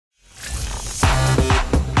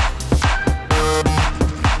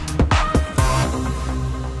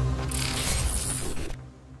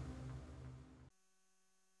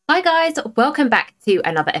guys, welcome back to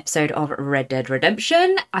another episode of Red Dead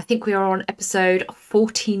Redemption. I think we are on episode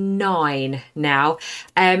 49 now.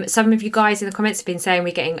 Some of you guys in the comments have been saying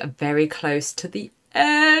we're getting very close to the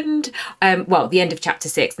end. Well, the end of chapter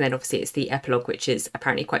 6, and then obviously it's the epilogue, which is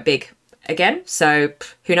apparently quite big again, so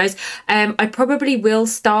who knows. I probably will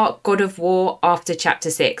start God of War after chapter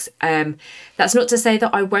 6. That's not to say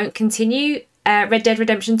that I won't continue Red Dead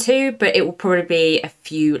Redemption 2, but it will probably be a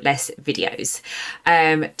few less videos,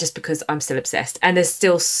 just because I'm still obsessed and there's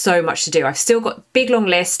still so much to do. I've still got a big long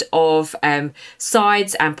list of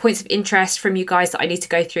sides and points of interest from you guys that I need to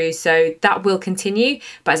go through, so that will continue,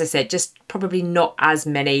 but as I said, just probably not as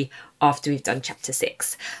many after we've done chapter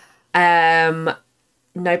 6. No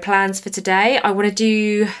plans for today. I want to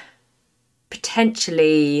do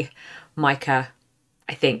potentially Micah,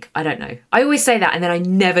 I think. I don't know. I always say that and then I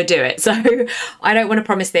never do it. So I don't want to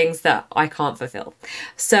promise things that I can't fulfill.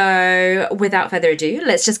 So without further ado,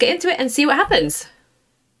 let's just get into it and see what happens.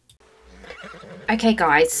 Okay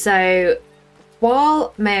guys, so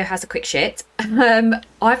while Mayo has a quick shit,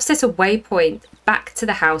 I've set a waypoint back to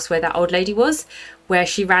the house where that old lady was, where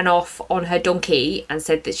she ran off on her donkey and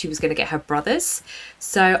said that she was going to get her brothers.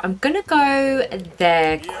 So I'm going to go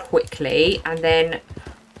there quickly and then,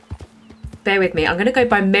 bear with me, I'm going to go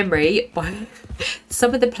by memory by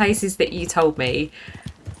some of the places that you told me.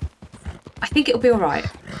 I think it'll be all right.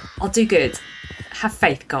 I'll do good. Have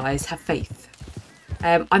faith, guys. Have faith.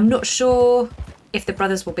 I'm not sure if the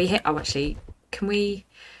brothers will be here. Oh, actually, can we...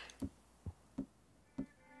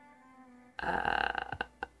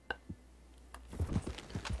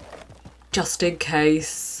 just in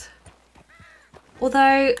case.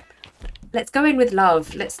 Although, let's go in with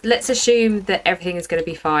love. Let's assume that everything is going to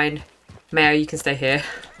be fine. Mayo, you can stay here.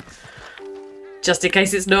 Just in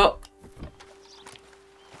case it's not.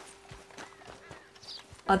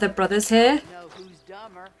 Are the brothers here? Know who's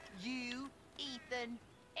dumber? You, Ethan,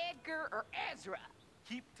 Edgar, or Ezra?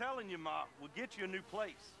 Keep telling you, Ma. We'll get you a new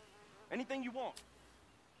place. Anything you want.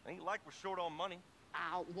 Ain't like we're short on money.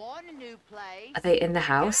 I want a new place. Are they in the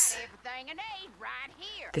house? Everything I need right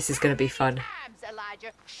here. This is going to be fun. Times,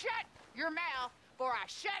 Elijah, shut your mouth, or I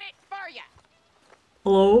shut it for you.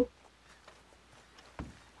 Hello?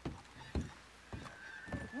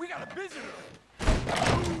 We got a visitor.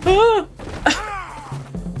 Ah!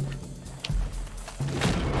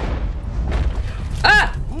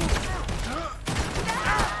 Ah!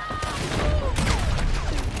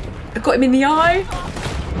 I got him in the eye.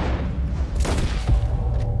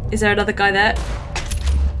 Is there another guy there?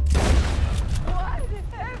 What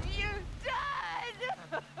have you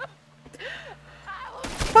done?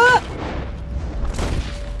 Ah!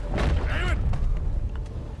 Damn it.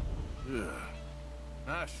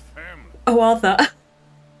 Nice family. Oh, Arthur.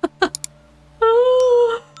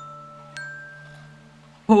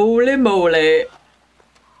 Holy moly.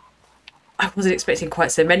 I wasn't expecting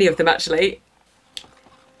quite so many of them, actually.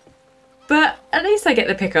 But at least I get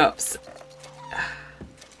the pickups.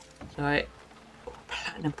 Right.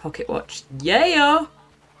 Platinum pocket watch. Yeah!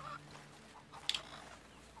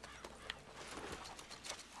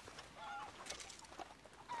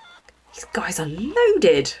 These guys are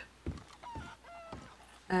loaded.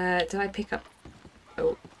 Do I pick up...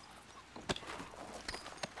 Oh.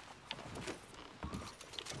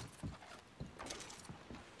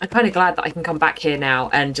 I'm kind of glad that I can come back here now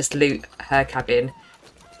and just loot her cabin.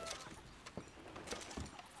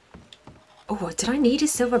 Oh, did I need a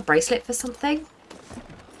silver bracelet for something?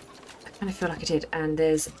 I kind of feel like I did. And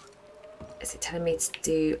there's... Is it telling me to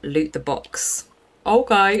do loot the box?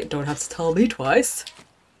 Okay, don't have to tell me twice.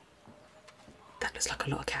 That looks like a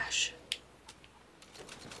lot of cash.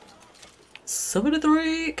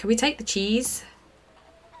 73. Can we take the cheese?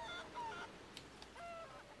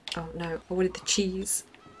 Oh no, I wanted the cheese.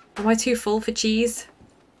 Am I too full for cheese?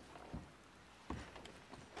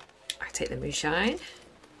 I take the moonshine.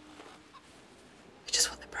 I just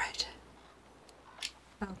want the bread.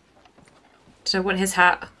 Oh. Did I want his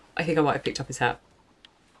hat? I think I might have picked up his hat.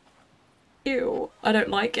 Ew, I don't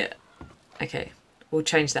like it. Okay, we'll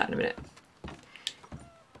change that in a minute.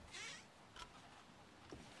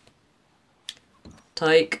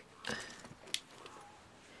 Take.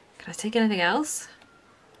 Can I take anything else?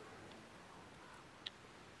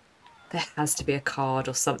 There has to be a card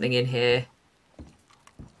or something in here.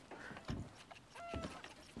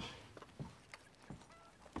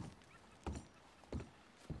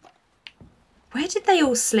 Where did they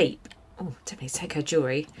all sleep? Oh, definitely take her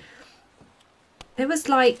jewellery. There was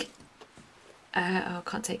like... oh, I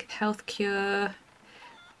can't take health cure.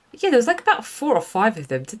 Yeah, there was like about 4 or 5 of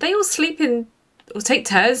them. Did they all sleep in... or take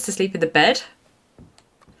turns to sleep in the bed?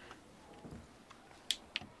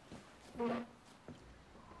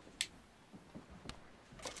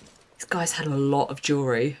 Guys had a lot of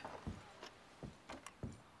jewellery.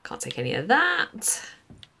 Can't take any of that.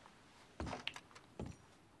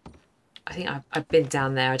 I think I've been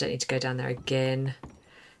down there. I don't need to go down there again.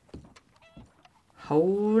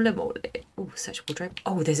 Holy moly. Oh, search wardrobe.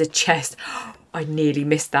 Oh, there's a chest. I nearly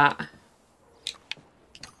missed that.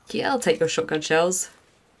 Yeah, I'll take your shotgun shells.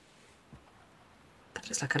 That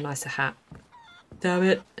looks like a nicer hat. Damn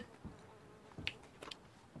it.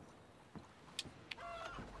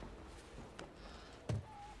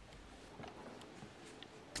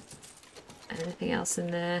 Anything else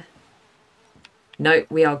in there? No,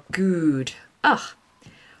 we are good. Ugh.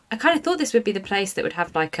 I kind of thought this would be the place that would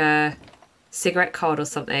have like a cigarette card or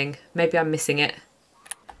something. Maybe I'm missing it.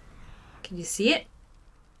 Can you see it?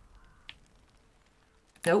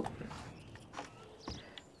 Nope.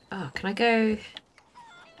 Oh, can I go?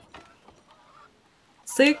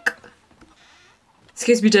 Sick.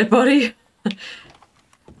 Excuse me, dead body.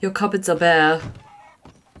 Your cupboards are bare.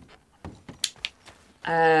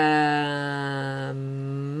 I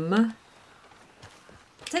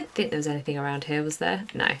don't think there was anything around here, was there?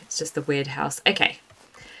 No, it's just the weird house. Okay.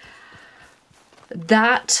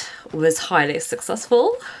 That was highly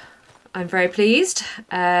successful. I'm very pleased.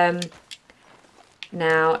 Now,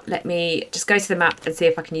 let me just go to the map and see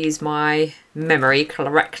if I can use my memory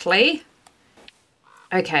correctly.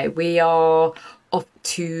 Okay, we are off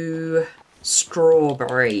to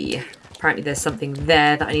Strawberry. Apparently there's something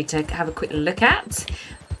there that I need to have a quick look at.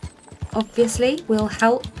 Obviously, we'll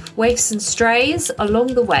help waifs and strays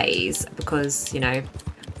along the ways because, you know,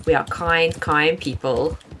 we are kind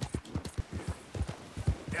people.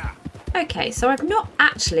 Okay, so I've not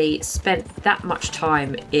actually spent that much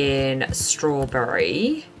time in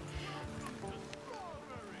Strawberry.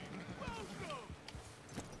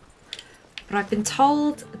 But I've been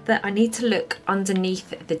told that I need to look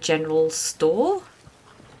underneath the general store.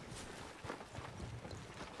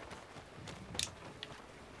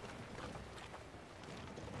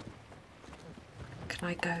 Can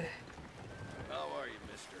I go? How are you,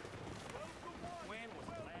 mister?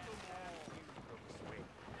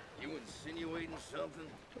 You insinuating something?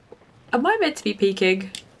 Am I meant to be peeking?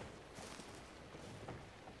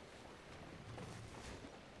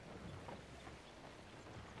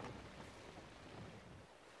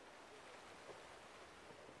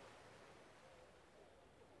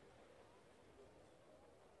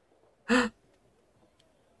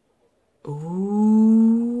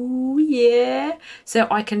 Ooh, yeah. So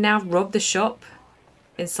I can now rob the shop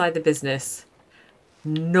inside the business.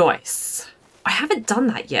 Nice. I haven't done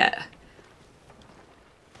that yet.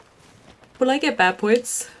 Will I get bad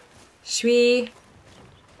points? Should we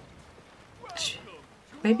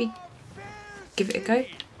maybe give it a go?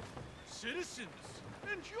 Citizens,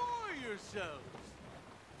 enjoy yourselves.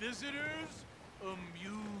 Visitors,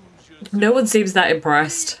 amuse yourselves. No one seems that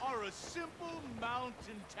impressed. We are a simple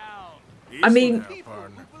mountain town. I mean, People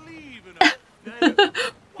who believe in a better,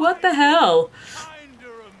 what the hell?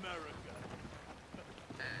 kinder America.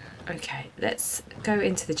 Okay, let's go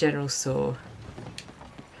into the general store.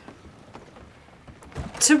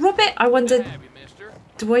 To rob it, I wonder, Have you, mister?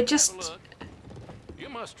 do I Have a just... look. You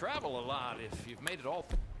must travel a lot if you've made it all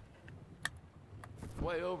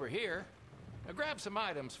way over here. Now grab some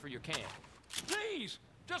items for your camp. Please,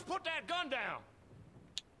 just put that gun down.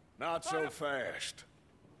 Not so fast.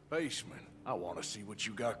 Baseman, I want to see what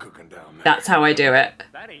you got cooking down there. That's how I do it.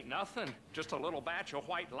 That ain't nothing. Just a little batch of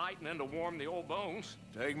white lightning to warm the old bones.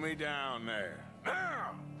 Take me down there.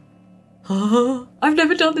 Now! I've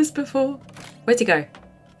never done this before. Where'd he go?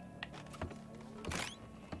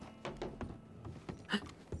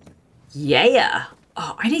 Yeah.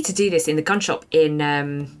 Oh, I need to do this in the gun shop in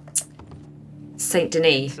Saint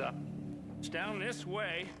Denis. It's down this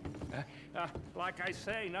way. Like I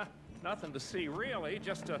say, nothing to see really.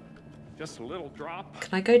 Just a little drop.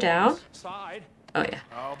 Can I go down? Side. Oh yeah.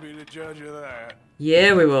 I'll be the judge of that.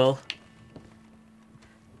 Yeah, we will.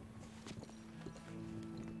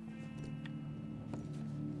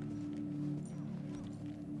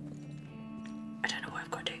 I don't know what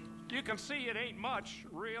I've got to do. You can see it ain't much,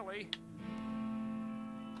 really.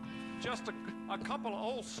 Just a couple of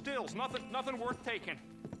old stills. Nothing worth taking.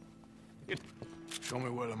 Show me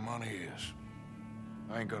where the money is.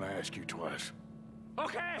 I ain't gonna ask you twice.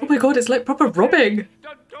 Okay. Oh my god, it's like proper robbing.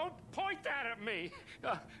 Don't point that at me.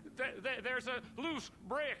 There's a loose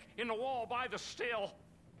brick in the wall by the still.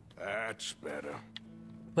 That's better.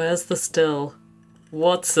 Where's the still?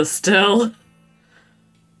 What's the still?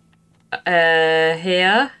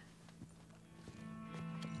 Here?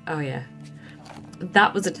 Oh yeah.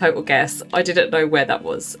 That was a total guess. I didn't know where that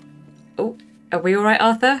was. Oh, are we alright,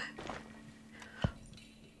 Arthur?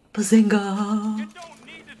 Bazinga! You don't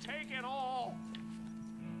need to take it all.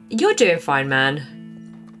 You're doing fine, man.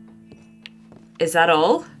 Is that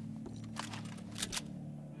all?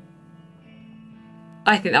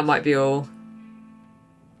 I think that might be all.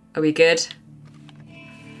 Are we good?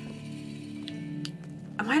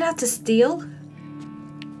 Am I allowed to steal?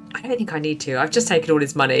 I don't think I need to. I've just taken all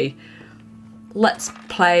his money. Let's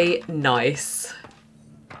play nice.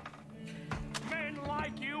 Men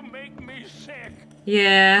like you make me sick.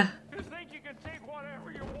 Yeah. You think you can take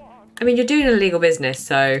whatever you want. I mean, you're doing a legal business,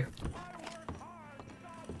 so...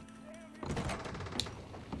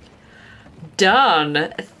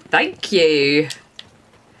 Done. Thank you.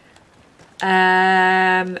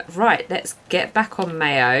 Right, let's get back on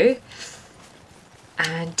Mayo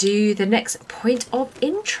and do the next point of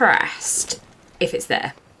interest, if it's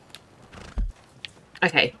there.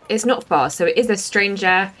 Okay, it's not far, so it is a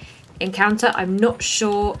stranger encounter. I'm not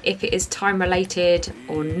sure if it is time related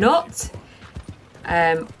or not.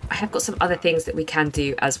 I have got some other things that we can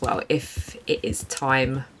do as well if it is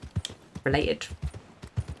time related.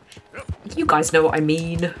 You guys know what I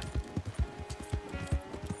mean.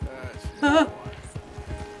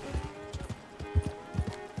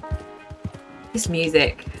 This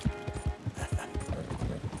music.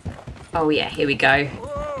 Oh yeah, here we go.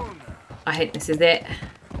 I think this is it.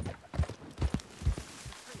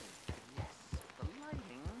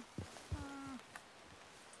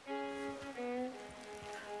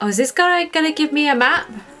 Oh, is this guy gonna give me a map?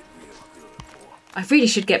 I really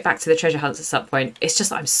should get back to the treasure hunts at some point. It's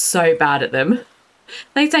just I'm so bad at them.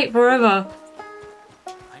 They take forever.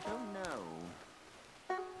 I don't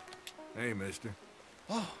know. Hey, mister.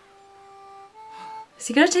 Is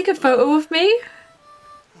he gonna take a photo of me?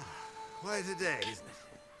 Quite a day, isn't it?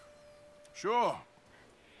 Sure.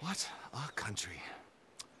 What a country.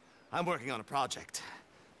 I'm working on a project.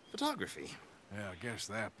 Photography. Yeah, I guess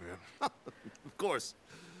that bit. Of course.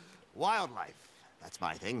 Wildlife. That's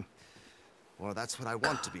my thing. Or that's what I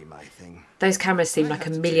want to be my thing. Those cameras seem like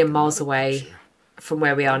a million miles away from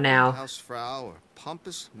where we are now. Hausfrau or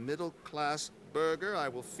pompous middle-class burger, I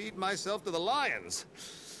will feed myself to the lions.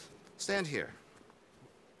 Stand here.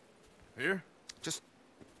 Here? Just...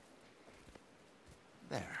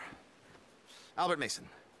 there. Albert Mason.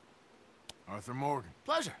 Arthur Morgan.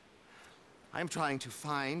 Pleasure. I am trying to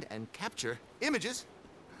find and capture images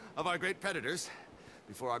of our great predators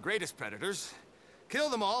before our greatest predators kill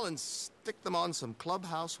them all and stick them on some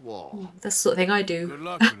clubhouse wall. That's the sort of thing I do. Good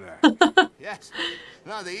luck with that. Yes,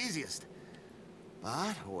 not the easiest.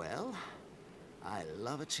 But, well, I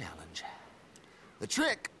love a challenge. The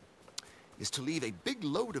trick is to leave a big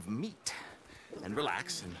load of meat and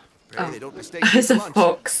relax and pray they don't mistake it There's for a lunch.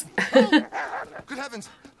 fox. Oh, good heavens!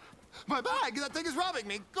 My bag! That thing is robbing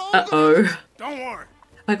me! Go! Uh-oh. Don't worry.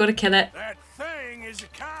 I gotta kill it. That thing is a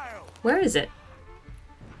coyote. Where is it?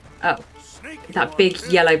 Oh, Sneaky that one, big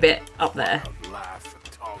too. yellow bit up there. Wildlife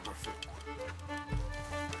photography.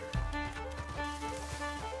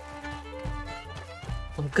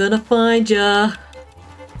 I'm gonna find ya.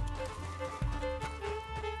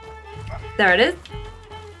 There it is.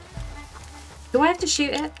 Do I have to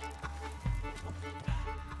shoot it?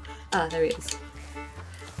 Ah, there he is.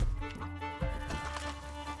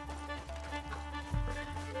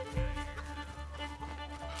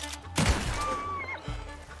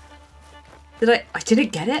 I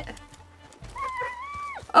didn't get it?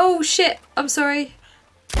 Oh shit, I'm sorry.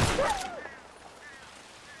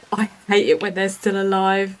 I hate it when they're still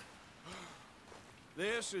alive.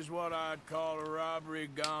 This is what I'd call a robbery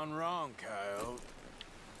gone wrong,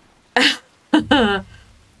 coyote.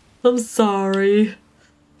 I'm sorry.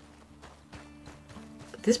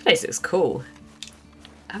 This place looks cool.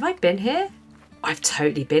 Have I been here? I've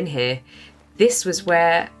totally been here. This was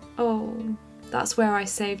where... oh, that's where I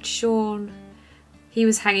saved Sean. He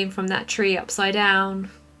was hanging from that tree upside down.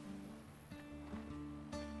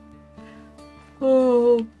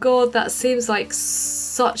 Oh god, that seems like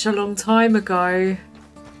such a long time ago.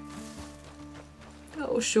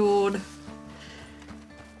 Oh, Sean.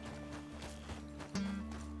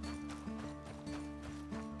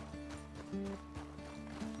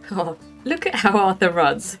 Oh, look at how Arthur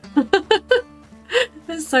runs.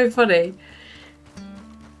 That's so funny.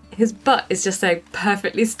 His butt is just staying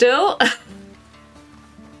perfectly still.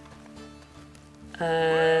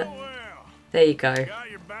 Well, There you go. got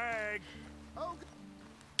your bag. Oh,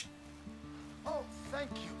 thank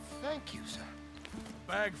you, sir.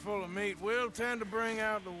 Bag full of meat will tend to bring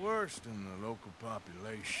out the worst in the local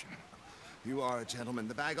population. You are a gentleman.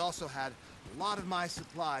 The bag also had a lot of my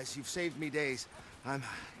supplies. You've saved me days.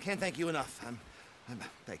 Can't thank you enough.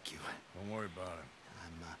 Thank you. Don't worry about it.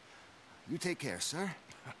 You take care, sir.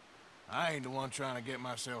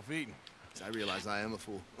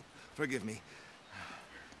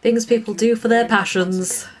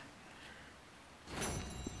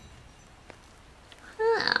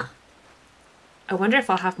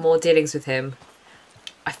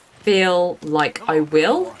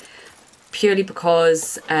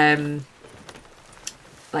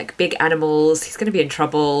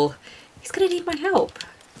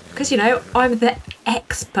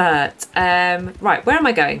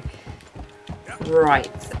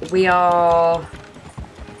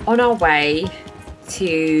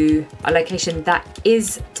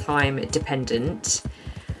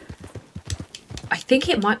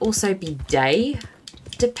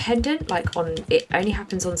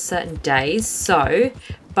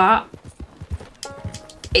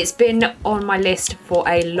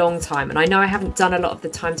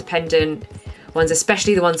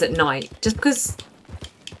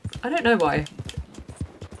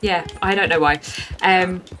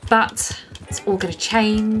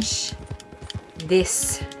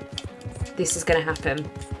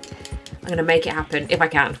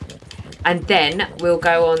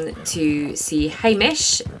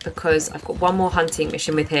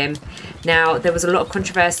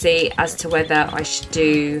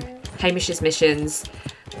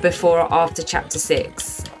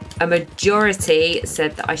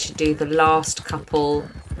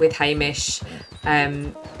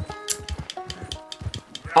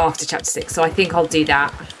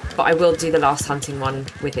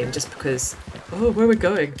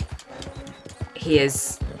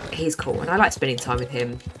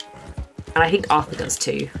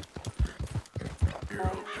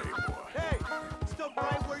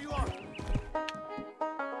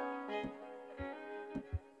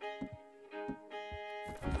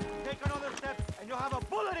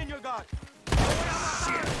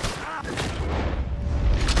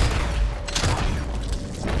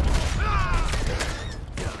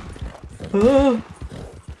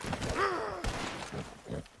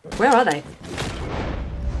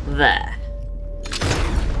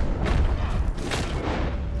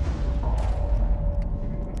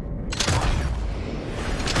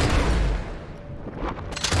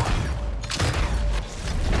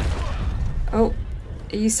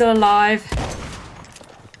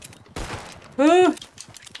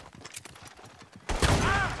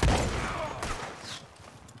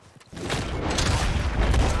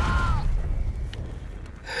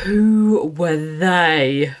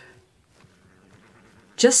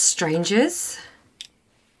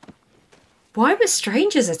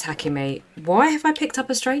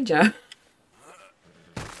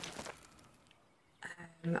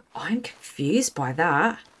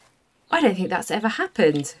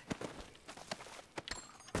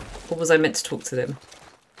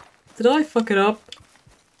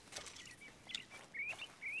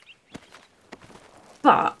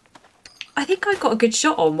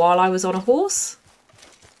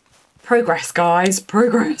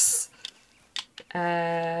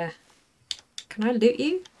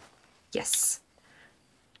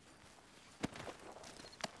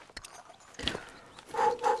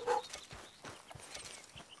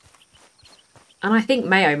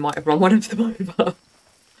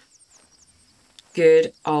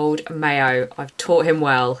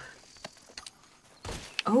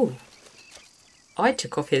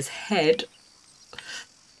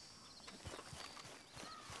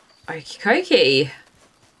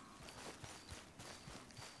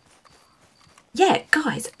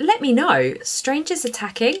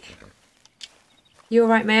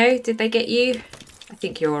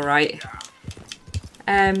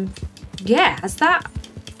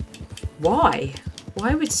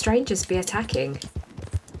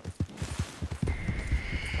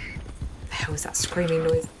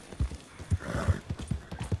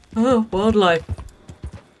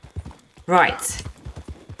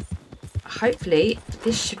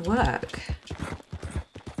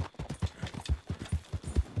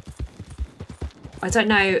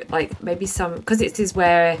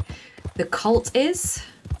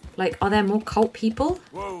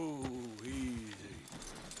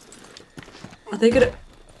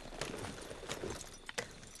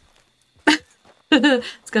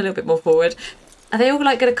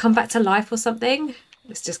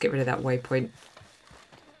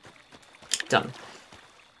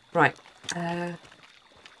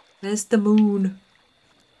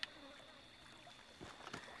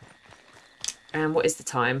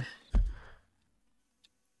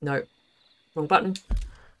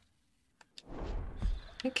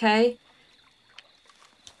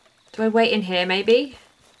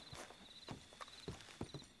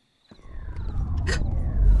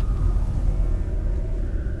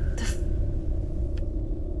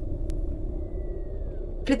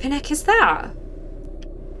 flipping heck is that?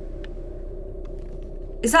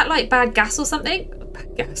 Is that like bad gas or something?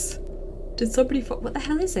 Bad gas. Did somebody... What the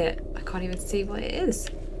hell is it? I can't even see what it is.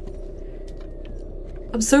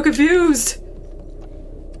 I'm so confused.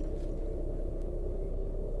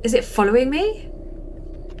 Is it following me?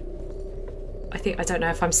 I don't know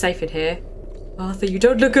if I'm safe in here. Arthur, you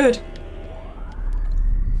don't look good.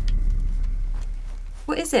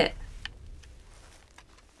 What is it?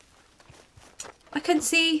 I couldn't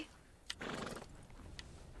see.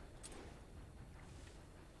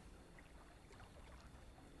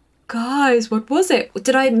 Guys, what was it?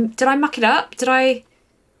 Did I muck it up? Did I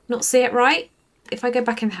not see it right? If I go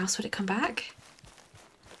back in the house, would it come back?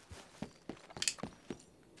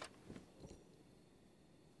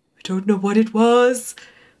 I don't know what it was.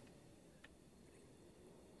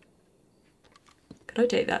 Can I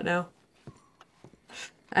take that now?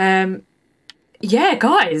 Yeah,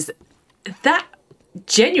 guys, that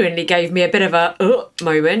genuinely gave me a bit of a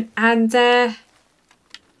moment, and what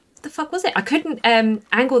the fuck was it? I couldn't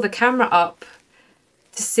angle the camera up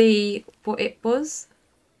to see what it was.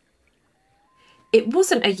 It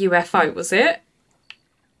wasn't a UFO, was it?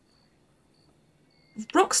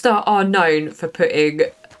 Rockstar are known for putting...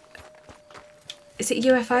 Is it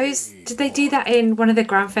UFOs? Did they do that in one of the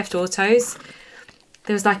Grand Theft Autos?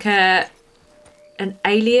 There was like an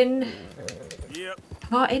alien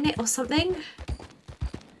part in it or something.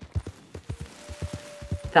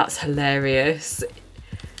 That's hilarious.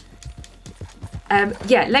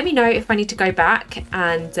 Yeah, let me know if I need to go back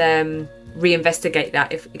and re-investigate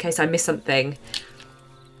that in case I miss something.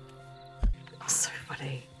 So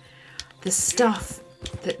funny. The stuff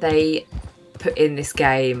that they put in this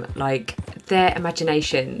game, like their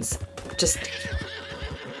imaginations, just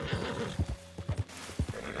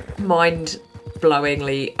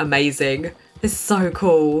mind-blowingly amazing. It's so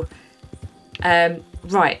cool.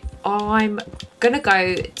 Right, I'm gonna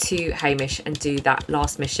go to Hamish and do that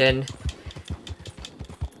last mission,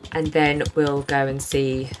 and then we'll go and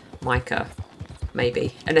see Micah,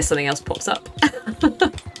 maybe, unless something else pops up.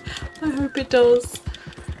 I hope it does.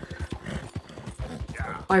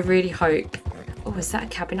 I really hope. Oh, is that a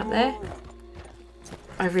cabin up there?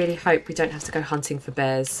 I really hope we don't have to go hunting for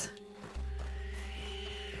bears.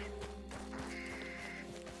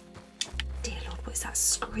 Dear Lord, what is that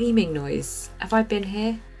screaming noise? Have I been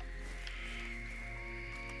here?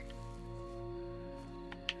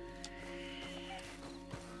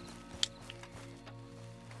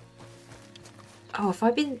 Oh, have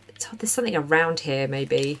I been told there's something around here,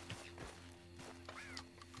 maybe?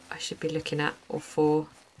 I should be looking at or for.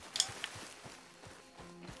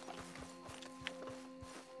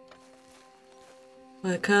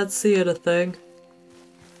 I can't see anything.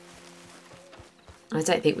 I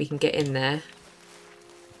don't think we can get in there.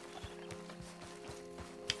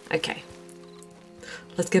 Okay.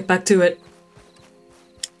 Let's get back to it.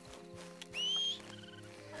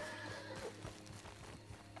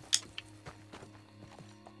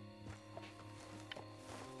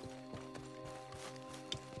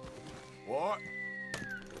 What?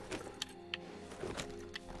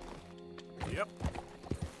 Yep.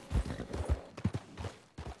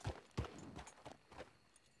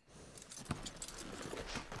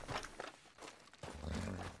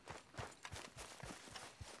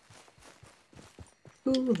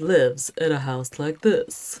 Who lives in a house like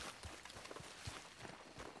this?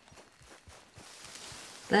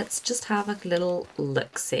 Let's just have a little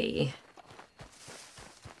look-see.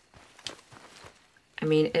 I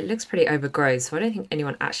mean, it looks pretty overgrown, so I don't think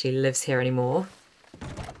anyone actually lives here anymore.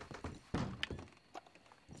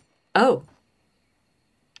 Oh.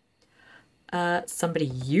 Somebody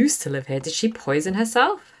used to live here. Did she poison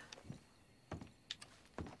herself?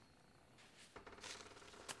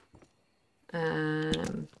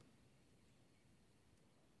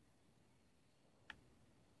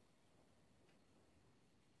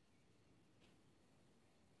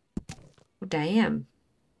 Oh, damn.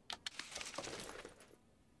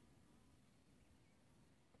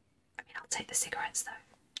 I mean, I'll take the cigarettes though.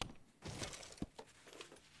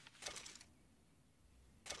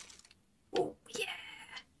 Oh, yeah.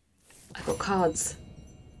 I got cards.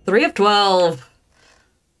 3 of 12.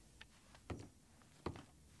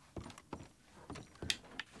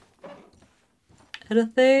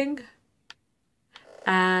 Anything?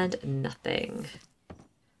 And nothing.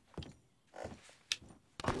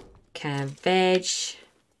 Canned veg.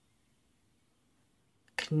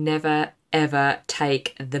 Can never ever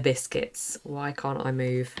take the biscuits. Why can't I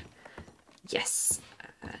move? Yes.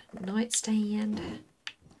 Nightstand.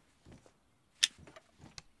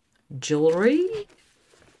 Jewelry.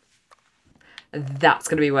 That's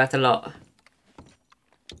going to be worth a lot.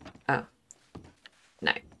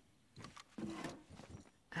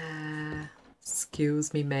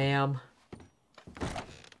 Excuse me, ma'am.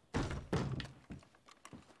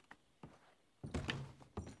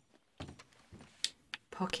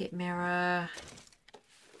 Pocket mirror.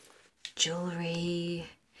 Jewellery.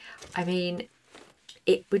 I mean,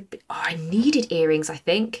 it would be... Oh, I needed earrings, I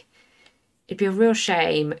think. It'd be a real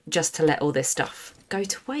shame just to let all this stuff go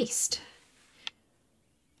to waste.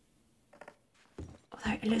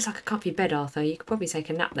 Although it looks like a comfy bed, Arthur. You could probably take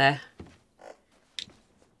a nap there.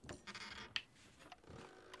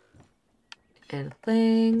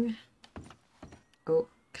 Anything? Oh,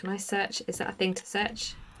 can I search? Is that a thing to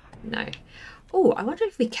search? No. Oh, I wonder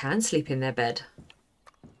if we can sleep in their bed.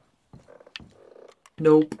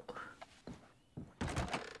 Nope.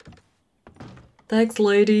 Thanks,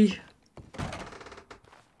 lady.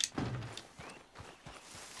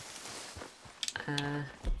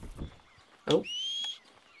 Oh.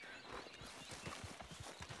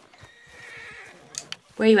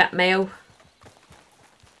 Where you at, Mail?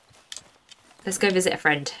 Let's go visit a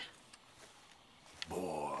friend.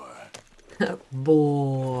 Boy.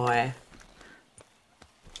 Boy.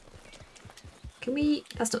 Can we...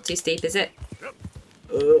 That's not too steep, is it?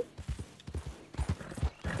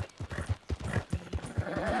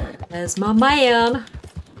 There's my man.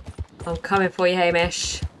 I'm coming for you,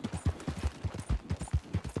 Hamish.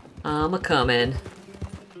 I'm a-coming.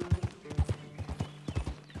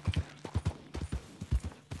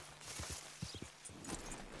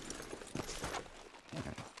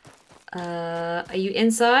 Are you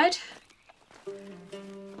inside?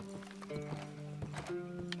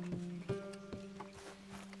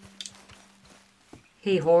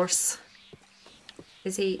 Hey, horse.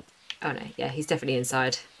 Is he? Oh no, yeah, he's definitely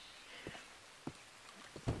inside.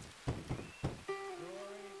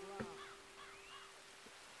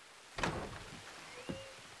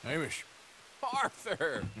 Hamish.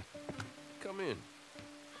 Arthur! Come in.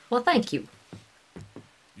 Well, thank you.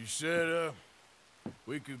 You said,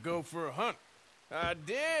 we could go for a hunt. I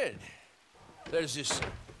did. There's this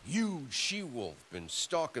huge she-wolf been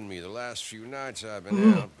stalking me the last few nights I've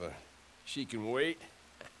been out, but she can wait.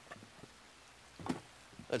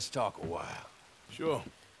 Let's talk a while. Sure.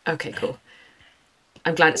 Okay, cool.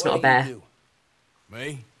 I'm glad it's not a What do you bear. do?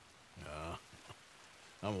 Me? Nah.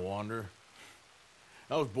 I'm a wanderer.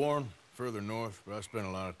 I was born further north, but I spent a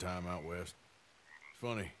lot of time out west. It's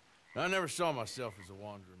funny. I never saw myself as a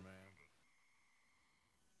wandering man.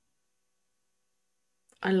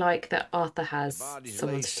 I like that Arthur has Bodies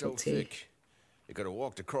someone lay to so talk to. thick, you could have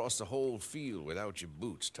walked across the whole field without your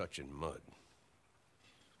boots touching mud.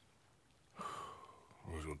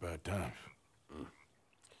 Those were bad times.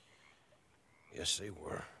 Yes, they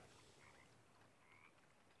were.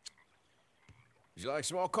 Would you like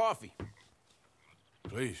some more coffee?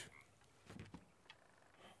 Please.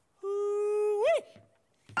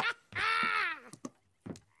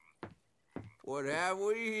 What have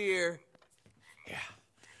we here? Yeah,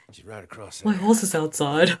 she's right across there. My horse is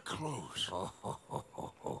outside. Close.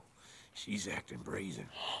 She's acting brazen.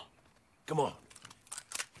 Come on.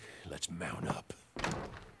 Let's mount up.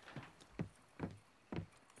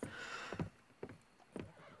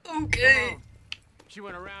 Okay. She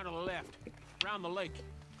went around to the left, around the lake.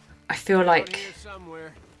 I feel Down like here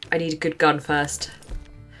somewhere. I need a good gun first.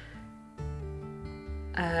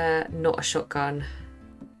 Not a shotgun.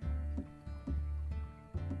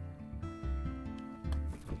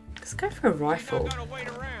 Let's go for a rifle. Not gonna wait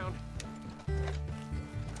around.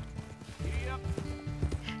 Yep.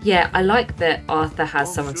 Yeah, I like that Arthur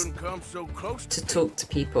has someone Shouldn't come so close to talk to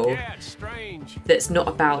people Yeah, it's strange. that's not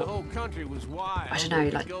The about, whole country was wild. I don't They know,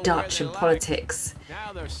 could like go where Dutch they and liked. politics.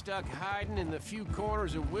 Now they're stuck hiding in the few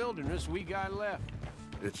corners of wilderness we got left.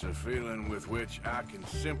 It's a feeling with which I can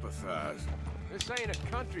sympathize. This ain't a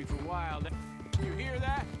country for wild. You hear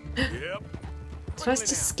that? Yep. Did I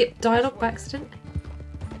just skip dialogue by accident?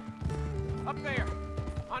 Up there,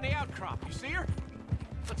 on the outcrop. You see her?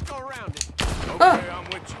 Let's go around it. Okay, I'm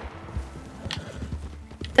with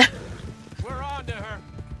you. We're on to her.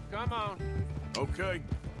 Come on. Okay.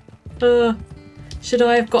 Should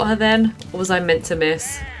I have got her then? Or was I meant to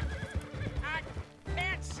miss? I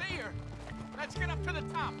can't see her. Let's get up to the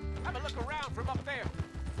top. Have a look around from up there.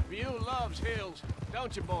 You loves hills,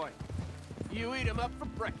 don't you, boy? You eat 'em up for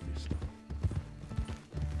breakfast.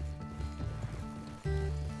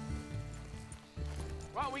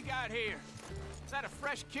 What we got here? Is that a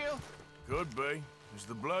fresh kill? Could be. Is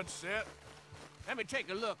the blood set? Let me take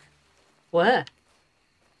a look. Where?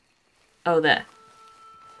 Oh, there.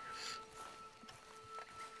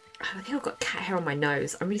 I think I've got cat hair on my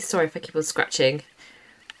nose. I'm really sorry if I keep on scratching.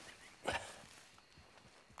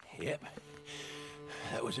 Yep.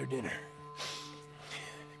 That was her dinner.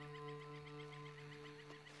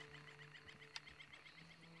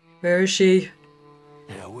 Where is she?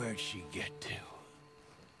 Now, where'd she get to?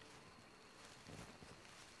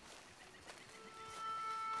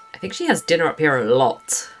 I think she has dinner up here a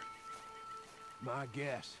lot. My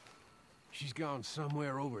guess. She's gone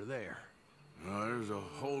somewhere over there. There's a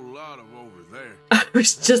whole lot of over there. I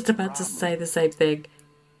was just about to say the same thing.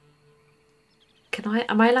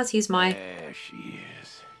 Am I allowed to use my... There she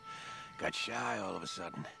is. Got shy all of a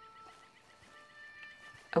sudden.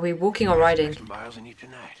 Are we walking or riding? Extra miles in you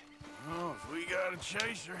tonight. Oh, if we gotta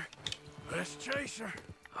chase her, let's chase her.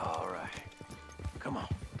 All right. Come on.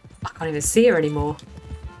 I can't even see her anymore.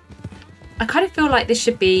 I kind of feel like this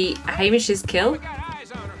should be Hamish's kill. We got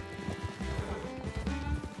eyes on her.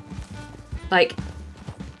 Like...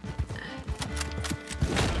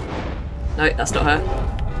 No, that's not her.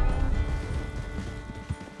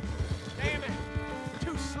 Damn it.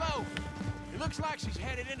 Too slow. It looks like she's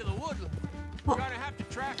headed into the woodland. What? Gonna have to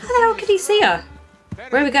track her. How the hell could he see her? Better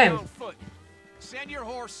Where are we get going? on foot. Send your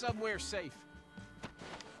horse somewhere safe.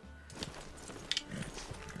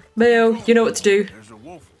 Mayo, you know what to do. There's a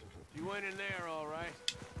wolf. You went in there, all right.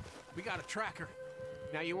 We got a tracker.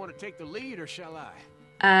 Now you want to take the lead, or shall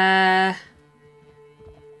I?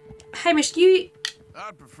 Hamish, you...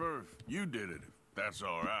 I'd prefer if you did it, if that's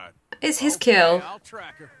all right. It's his Okay, kill. I'll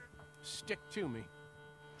track her. Stick to me.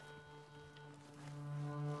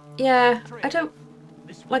 Yeah, I don't...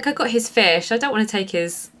 Like, I got his fish. I don't want to take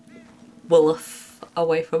his wolf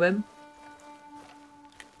away from him.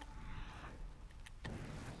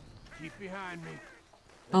 Keep behind me.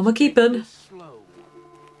 I'm a keepin'. Slow.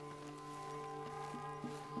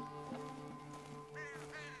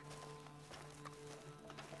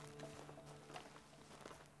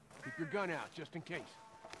 Keep your gun out, just in case.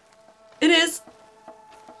 It is.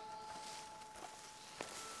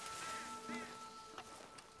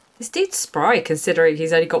 This dude's spry, considering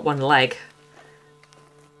he's only got one leg.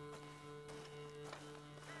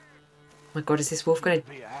 Oh my god, is this wolf going to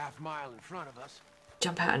Be a half mile in front of us.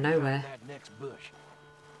 jump out of nowhere? That next bush.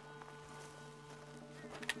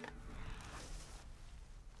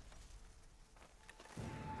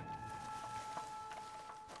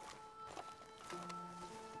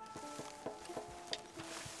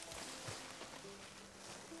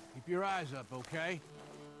 Keep your eyes up, okay?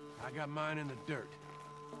 I got mine in the dirt.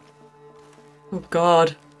 Oh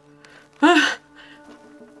god.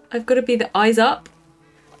 I've got to be the eyes up.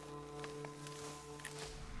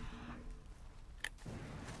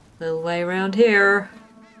 Little way around here.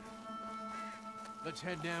 Let's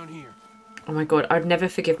head down here. Oh my god, I'd never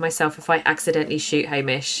forgive myself if I accidentally shoot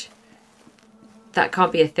Hamish. That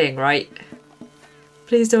can't be a thing, right?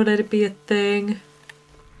 Please don't let it be a thing.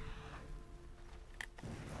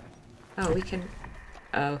 Oh, we can...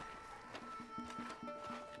 Oh.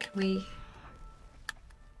 Can we...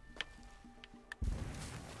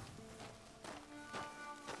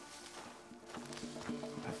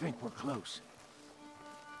 I think we're close.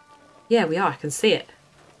 Yeah, we are. I can see it.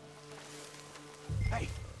 Hey,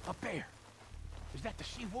 up there. Is that the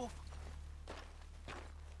she-wolf?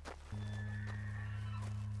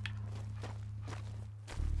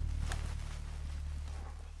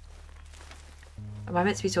 Am I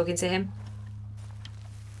meant to be talking to him?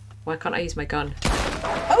 Why can't I use my gun?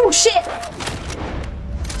 Oh, shit!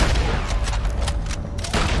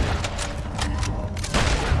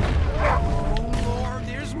 Oh, Lord,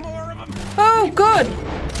 there's more of them. Oh, good!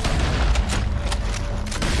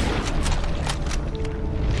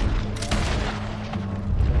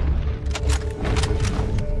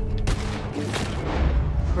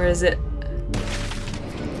 Where is it?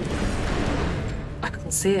 I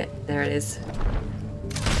can't see it. There it is.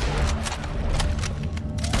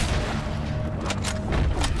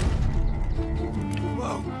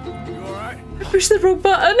 Whoa, you all right? I pushed the wrong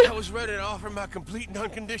button. I was ready to offer my complete and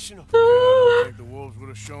unconditional. I don't think the wolves would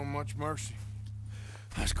have shown much mercy.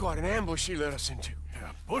 That's quite an ambush she led us into.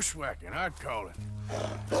 Yeah, bushwhacking, I'd call it.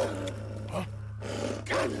 Huh?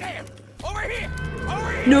 Goddamn! Over here!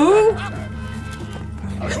 Over here! No!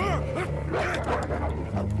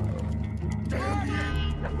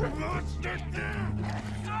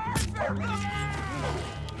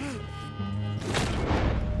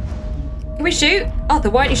 Can we shoot? Arthur,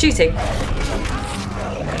 why aren't you shooting?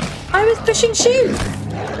 I was pushing shoot!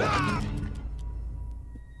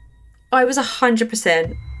 I was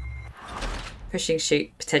 100% pushing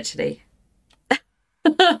shoot, potentially.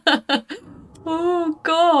 Oh,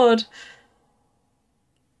 God.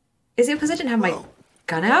 Is it because I didn't have my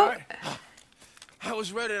gun out? I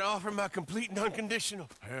was ready to offer my complete and unconditional.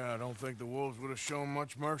 Yeah, I don't think the wolves would have shown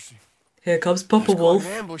much mercy. Here comes Papa That's quite Wolf.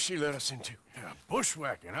 an ambush she led us into. Yeah,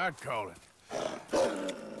 bushwhacking, I'd call it.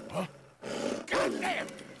 Huh? Goddamn!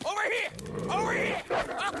 Over here! Over here!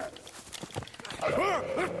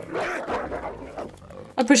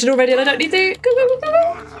 I'm pushing already and I don't need to. Go, go, go, go.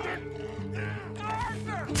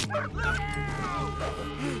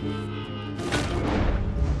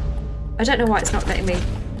 I don't know why it's not letting me.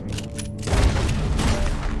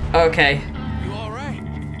 Okay. You all right?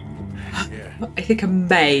 I think I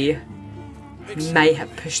may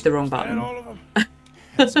have pushed the wrong button. All of them?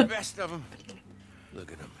 That's the best of them.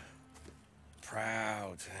 Look at them.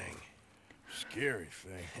 Proud thing. Scary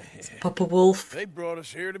thing. Papa Wolf. They brought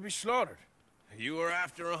us here to be slaughtered. You were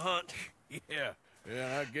after a hunt. Yeah.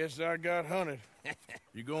 Yeah, I guess I got hunted.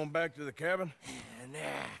 You going back to the cabin? Nah,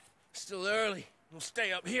 still early. We'll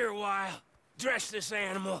stay up here a while. Dress this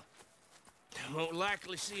animal. Won't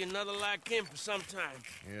likely see another like him for some time.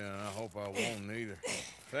 Yeah, I hope I won't either.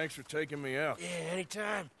 Thanks for taking me out. Yeah,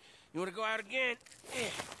 anytime. You want to go out again?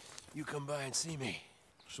 You come by and see me.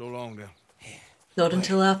 So long, then. Not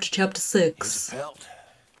until after chapter Here's 6. a pelt.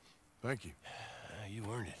 Thank you. You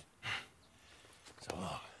earned it. So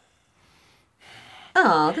long.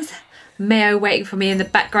 Oh, there's Mayo waiting for me in the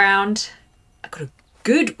background. I got a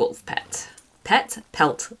good wolf pet.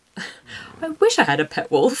 Pelt. I wish I had a pet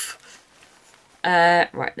wolf.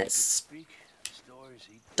 Right, let's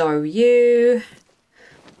stow you.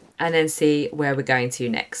 And then see where we're going to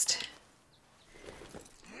next.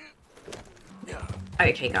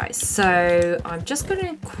 Okay, guys, so I'm just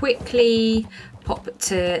going to quickly pop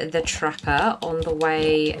to the trapper on the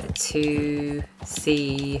way to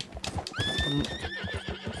see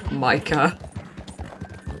Micah.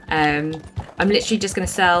 I'm literally just going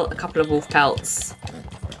to sell a couple of wolf pelts,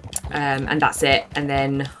 and that's it. And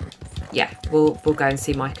then, yeah, we'll go and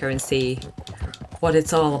see Micah and see what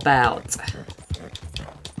it's all about.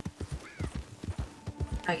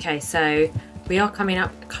 Okay, so we are coming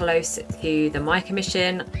up close to the Micah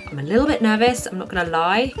mission. I'm a little bit nervous, I'm not going to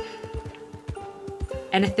lie.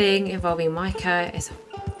 Anything involving Micah is a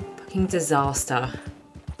fucking disaster.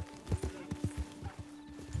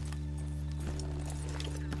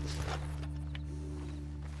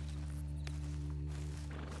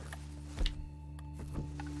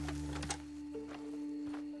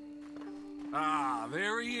 Ah,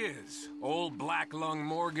 there he is. Old Black Lung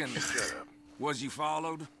Morgan. Shut up. Was you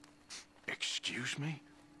followed? Excuse me?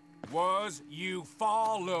 Was you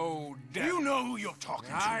followed? You know who you're talking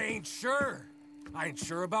to. I ain't sure. I ain't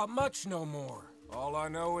sure about much no more. All I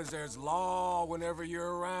know is there's law whenever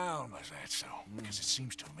you're around. Is that so? Because it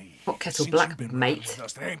seems to me... Hot kettle since black, you've been mate. running with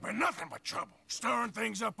us, there ain't been nothing but trouble. Stirring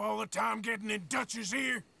things up all the time, getting in Dutch's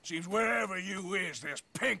ear. Seems wherever you is, there's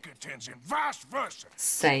Pinkertons and vice versa.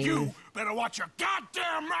 Same. You better watch your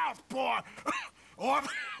goddamn mouth, boy. Or...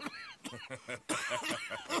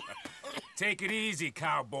 Take it easy,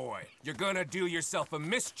 cowboy. You're gonna do yourself a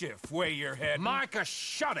mischief way you're heading. Micah,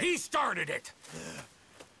 shut it! He started it!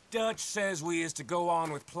 Dutch says we is to go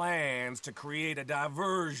on with plans to create a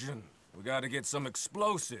diversion. We gotta get some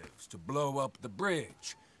explosives to blow up the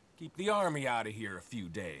bridge. Keep the army out of here a few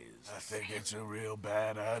days. I think it's a real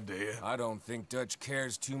bad idea. I don't think Dutch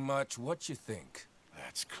cares too much what you think.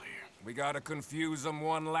 That's clear. We gotta confuse him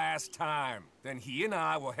one last time. Then he and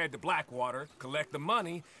I will head to Blackwater, collect the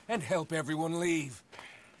money, and help everyone leave.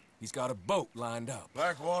 He's got a boat lined up.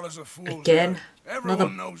 Blackwater's a fool's Again, errand.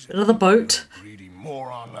 Everyone knows it. another boat. Greedy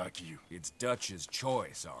moron like you. It's Dutch's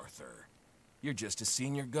choice, Arthur. You're just a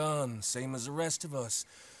senior gun, same as the rest of us.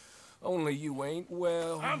 Only you ain't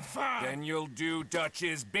well. I'm fine. Then you'll do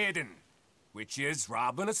Dutch's bidding, which is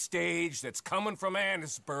robbing a stage that's coming from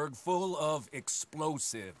Annisburg full of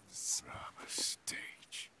explosives. Rob a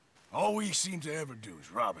stage. All we seem to ever do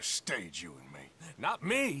is rob a stage, you and me. Not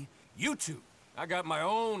me, you two. I got my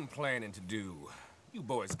own planning to do. You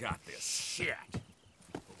boys got this. Shit.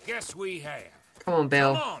 Guess we have. Come on,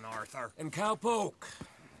 Bill. Come on, Arthur. And Cowpoke.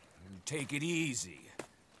 Take it easy.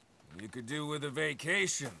 You could do with a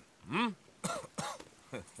vacation, hmm?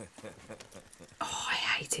 Oh, I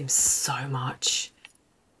hate him so much.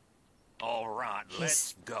 All right,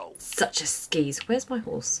 let's go. Such a skis. Where's my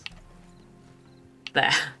horse?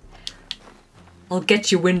 There. I'll get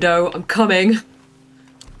you, Window. I'm coming.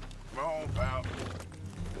 Come on, pal.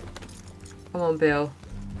 Come on, Bill.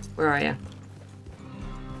 Where are you?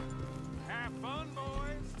 Have fun,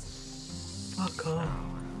 boys. Fuck off.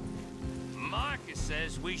 Micah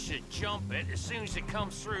says we should jump it as soon as it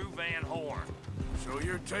comes through Van Horn. So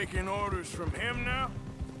you're taking orders from him now?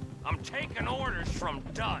 I'm taking orders from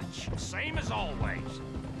Dutch, same as always.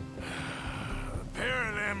 A pair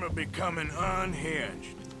of them are becoming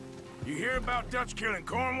unhinged. You hear about Dutch killing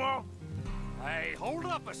Cornwall? Hey, hold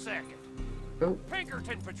up a second. Oh,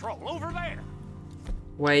 Pinkerton Patrol, over there.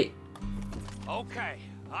 wait. Okay,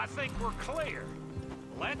 I think we're clear.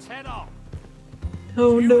 Let's head off.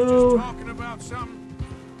 Oh You were no. just talking about something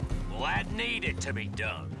Well, that needed to be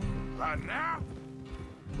done. right now?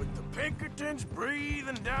 With the Pinkertons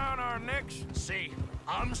breathing down our necks? See,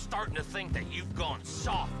 I'm starting to think that you've gone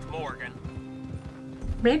soft, Morgan.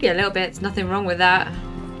 Maybe a little bit. There's nothing wrong with that.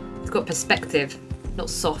 It's got perspective, not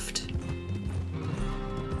soft.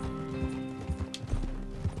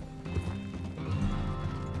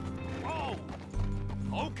 Whoa!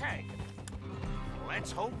 Okay.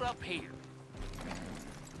 Let's hold up here.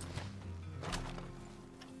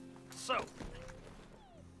 So,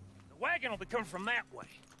 the wagon will be coming from that way,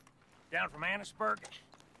 down from Annisburg.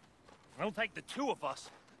 It'll take the two of us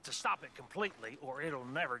to stop it completely, or it'll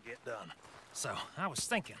never get done. So, I was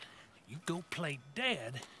thinking, you go play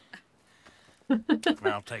dead, and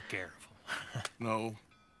I'll take care of him. No.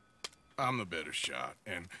 I'm the better shot,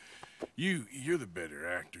 and you're the better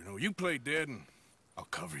actor. No, you play dead and I'll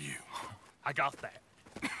cover you. I got that.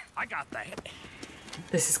 I got that.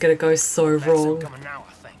 This is gonna go so That's him wrong. coming now,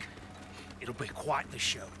 I think. It'll be quite the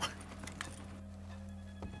show.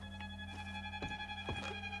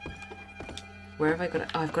 Where have I got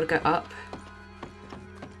to? Oh, I've got to go up.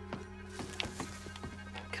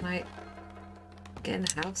 Can I get in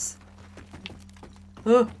the house?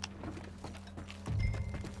 Oh.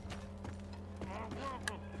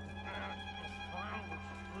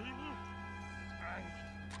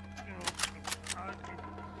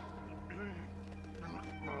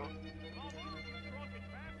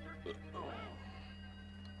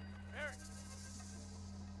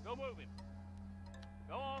 Go moving.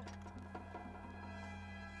 Go on.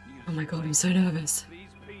 Oh my god, I'm so nervous. These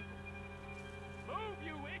people. Move,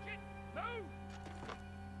 you idiot! Move!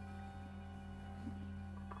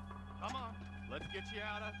 Come on, let's get you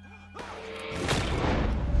out of.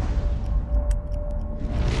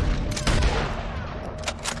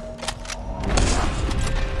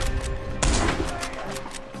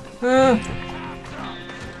 Ah.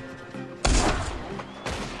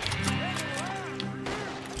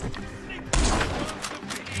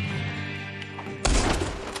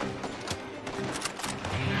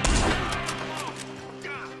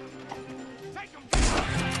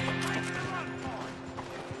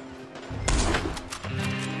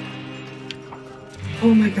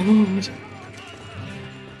 Oh my god.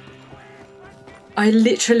 I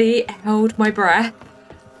literally held my breath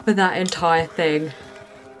for that entire thing.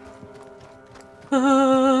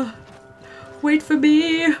 Wait for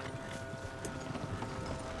me.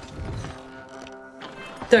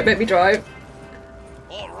 Don't make me drive.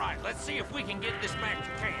 All right, let's see if we can get this back to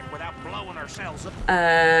camp without blowing ourselves up.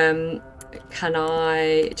 Can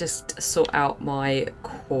I just sort out my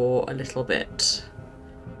core a little bit?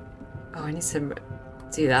 Oh, I need to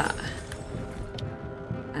do that.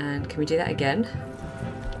 And can we do that again?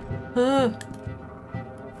 Ah.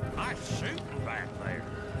 Nice shooting back there.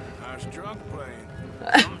 Nice drunk playing.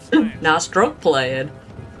 Nice drug playing.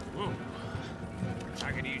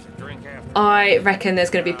 I could use a drink after. I reckon there's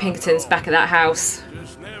going to be Pinkertons back at that house.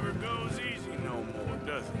 Just never goes easy no more,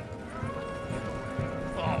 does it?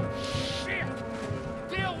 Oh, shit!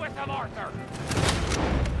 Deal with him, Arthur!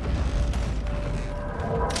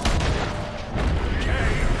 Okay,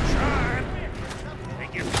 I'm trying.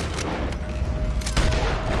 Thank you.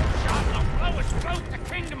 Shot the lowest boat to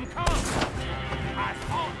Kingdom Come. I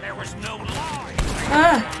thought there was no lie.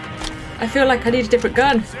 Ah! I feel like I need a different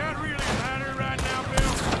gun. Does that really matter right now,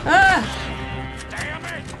 Bill? Ah! Damn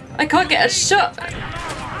it! I can't get a shot.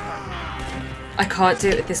 I can't do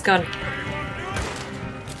it with this gun.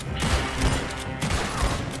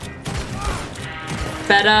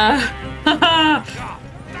 Better. God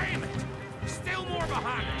damn it! Still more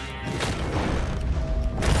behind us.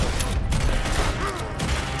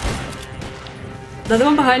 Another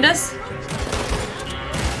one behind us.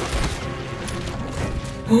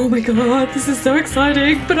 Oh my god, this is so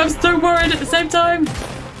exciting, but I'm so worried at the same time.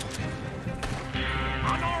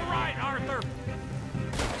 I'm all right, Arthur.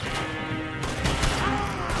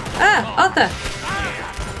 Ah, Arthur.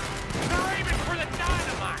 They're aiming for the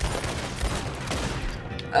dynamite.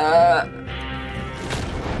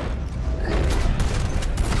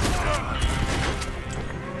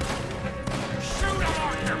 Shoot them,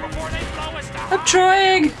 Arthur, before they blow us down. I'm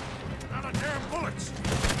trying. Not a damn bullets.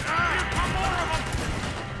 Here come more of them.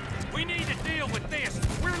 We need to deal with this.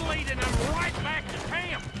 We're leading them right back to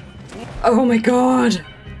camp. Oh my god.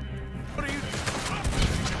 What are you...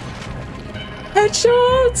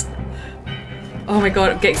 Headshot. Oh my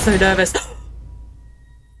god, I'm getting so nervous.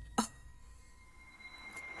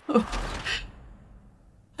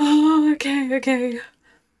 Oh, okay. Okay.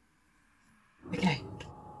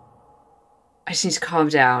 just need to calm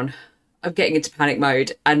down. I'm getting into panic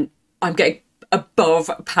mode, and I'm getting above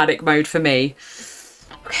panic mode for me.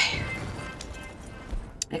 Okay.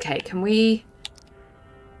 Okay, can we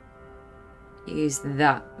use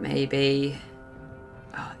that maybe?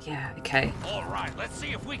 Oh, yeah, okay. All right, let's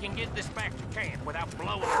see if we can get this back to camp without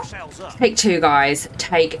blowing ourselves up. Take 2, guys.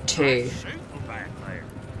 Take 2. Shooting back there.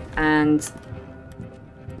 And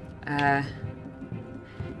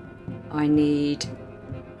I need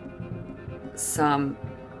some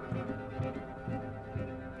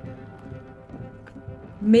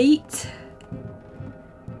meat.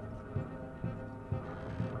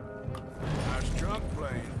 How's drunk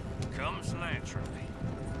playing? Comes naturally.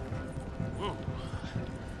 Ooh,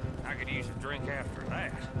 I could use a drink after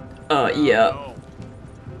that. Yeah. No.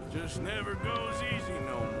 Just never goes easy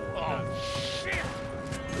no more. Oh, shit!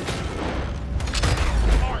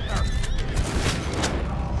 Arthur!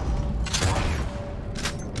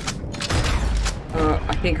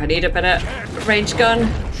 I think I need a better range gun.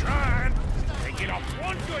 Trying. They get off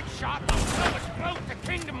one good shot, they'll so explode to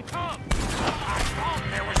Kingdom Come. I thought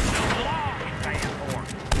there was no law in Vanport.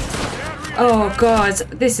 Oh god,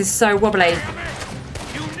 this is so wobbly. Damn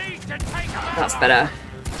it! You need to take him out. That's better.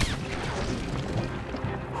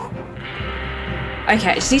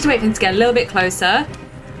 Okay, I just need to wait for him to get a little bit closer.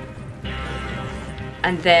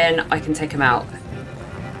 And then I can take him out.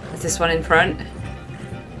 Is this one in front?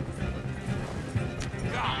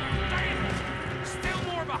 God damn it! Still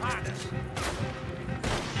more behind us.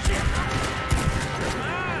 Come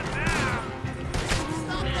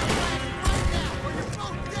on now.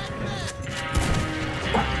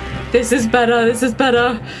 This is better, this is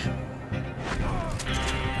better.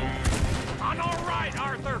 I'm all right,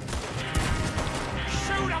 Arthur.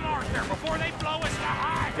 Shoot them, Arthur, before they blow us to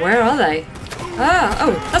high. Where are they? Ah,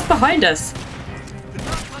 oh, that's behind us.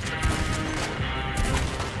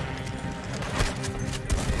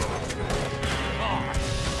 Oh,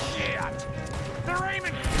 shit. They're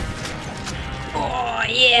aiming Oh,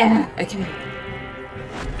 yeah. Okay,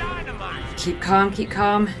 dynamite. keep calm, keep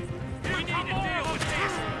calm. We need to deal with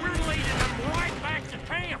this. We're leading them right back to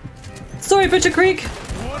camp. Sorry, Butcher Creek.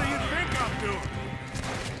 What do you think I'm doing?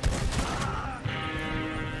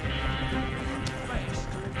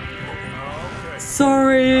 Okay.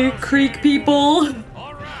 Sorry, Creek people.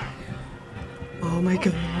 All right. Oh my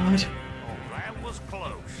god. Oh, that was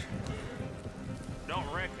close. Don't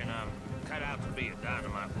reckon I'm cut out to be a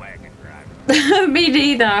dynamite wagon driver. Me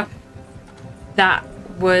neither. That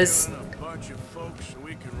was A bunch of folks so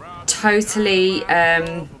we can rob totally off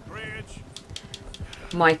a bridge.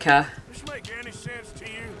 Micah. This make any sense to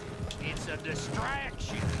you? It's a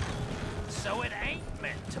distraction, so it ain't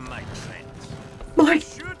meant to make sense. My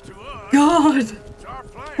Should to us. god. It's our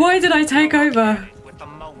plan. Why did I take over? With the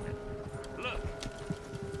moment. Look,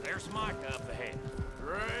 there's Micah up ahead.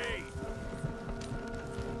 Great.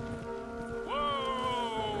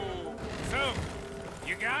 Whoa. So,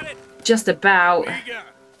 you got it? Just about. We got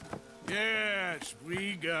it. Yes,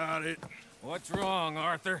 we got it. What's wrong,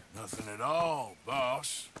 Arthur? Nothing at all,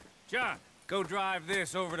 boss. John, go drive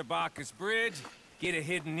this over to Bacchus Bridge. Get it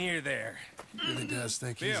hidden near there. He really does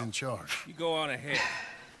think he's Bill. in charge. You go on ahead.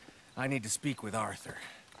 I need to speak with Arthur.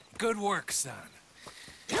 Good work, son.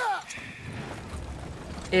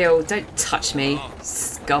 Ew, don't touch me,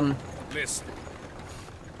 scum. Listen,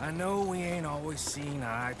 I know we ain't always seen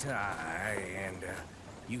eye to eye, and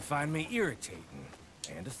you find me irritating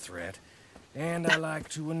and a threat, and I like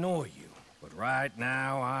to annoy you. But right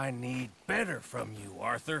now, I need better from you,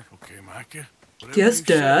 Arthur. Okay, Micah. Whatever Yes, you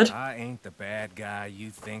say. Dad. I ain't the bad guy you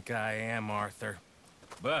think I am, Arthur.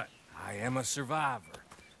 But I am a survivor.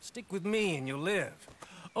 Stick with me and you'll live.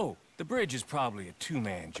 Oh, the bridge is probably a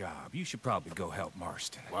two-man job. You should probably go help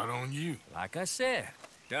Marston. Why don't you? Like I said,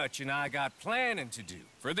 Dutch and I got planning to do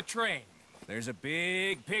for the train. There's a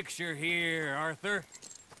big picture here, Arthur.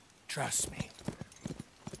 Trust me.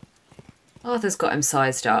 Arthur's got him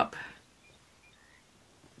sized up.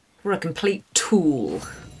 What a complete tool.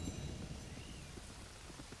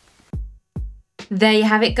 There you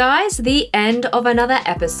have it, guys. The end of another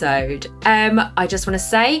episode. I just want to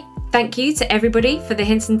say thank you to everybody for the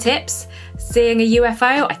hints and tips. Seeing a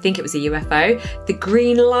UFO, I think it was a UFO. The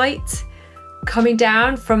green light coming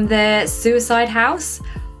down from the suicide house.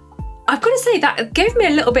 I've got to say that gave me a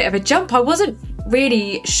little bit of a jump. I wasn't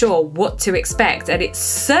really sure what to expect, and it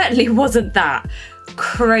certainly wasn't that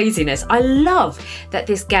craziness. I love that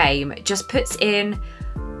this game just puts in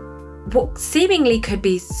what seemingly could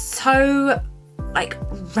be so like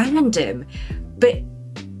random, but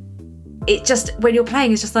it just, when you're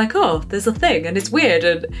playing, it's just like, oh, there's a thing and it's weird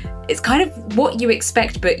and it's kind of what you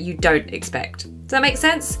expect but you don't expect. Does that make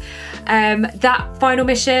sense? That final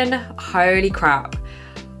mission, holy crap.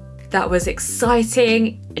 That was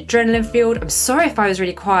exciting, adrenaline fueled. I'm sorry if I was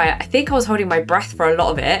really quiet. I think I was holding my breath for a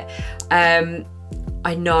lot of it.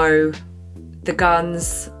 I know the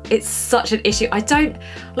guns, it's such an issue. I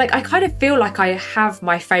kind of feel like I have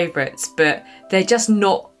my favourites, but they're just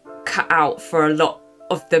not cut out for a lot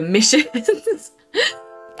of the missions.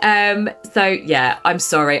 So yeah, I'm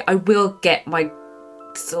sorry. I will get my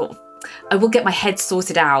head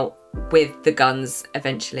sorted out with the guns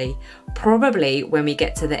eventually, probably when we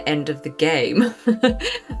get to the end of the game.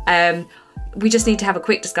 We just need to have a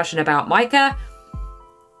quick discussion about Micah.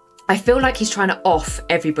 I feel like he's trying to off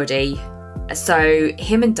everybody so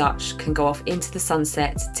him and Dutch can go off into the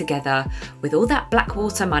sunset together with all that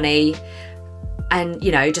Blackwater money and,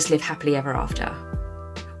 you know, just live happily ever after.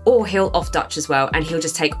 Or he'll off Dutch as well and he'll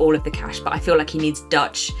just take all of the cash, but I feel like he needs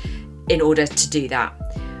Dutch in order to do that.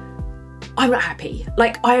 I'm not happy.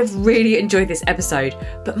 Like, I have really enjoyed this episode,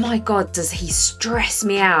 but my God, does he stress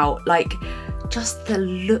me out? Like, just the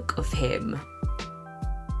look of him.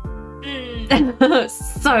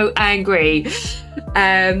 So angry.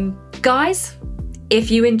 Guys, if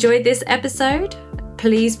you enjoyed this episode,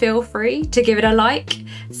 please feel free to give it a like.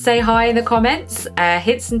 Say hi in the comments.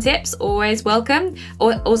 Hints and tips, always welcome.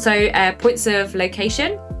 Also, points of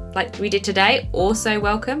location, like we did today, also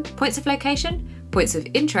welcome. Points of location, points of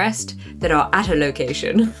interest that are at a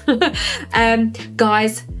location.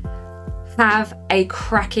 Guys, have a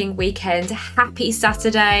cracking weekend. Happy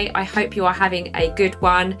Saturday. I hope you are having a good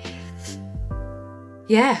one.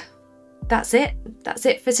 Yeah, that's it. That's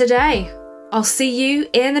it for today. I'll see you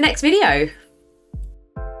in the next video.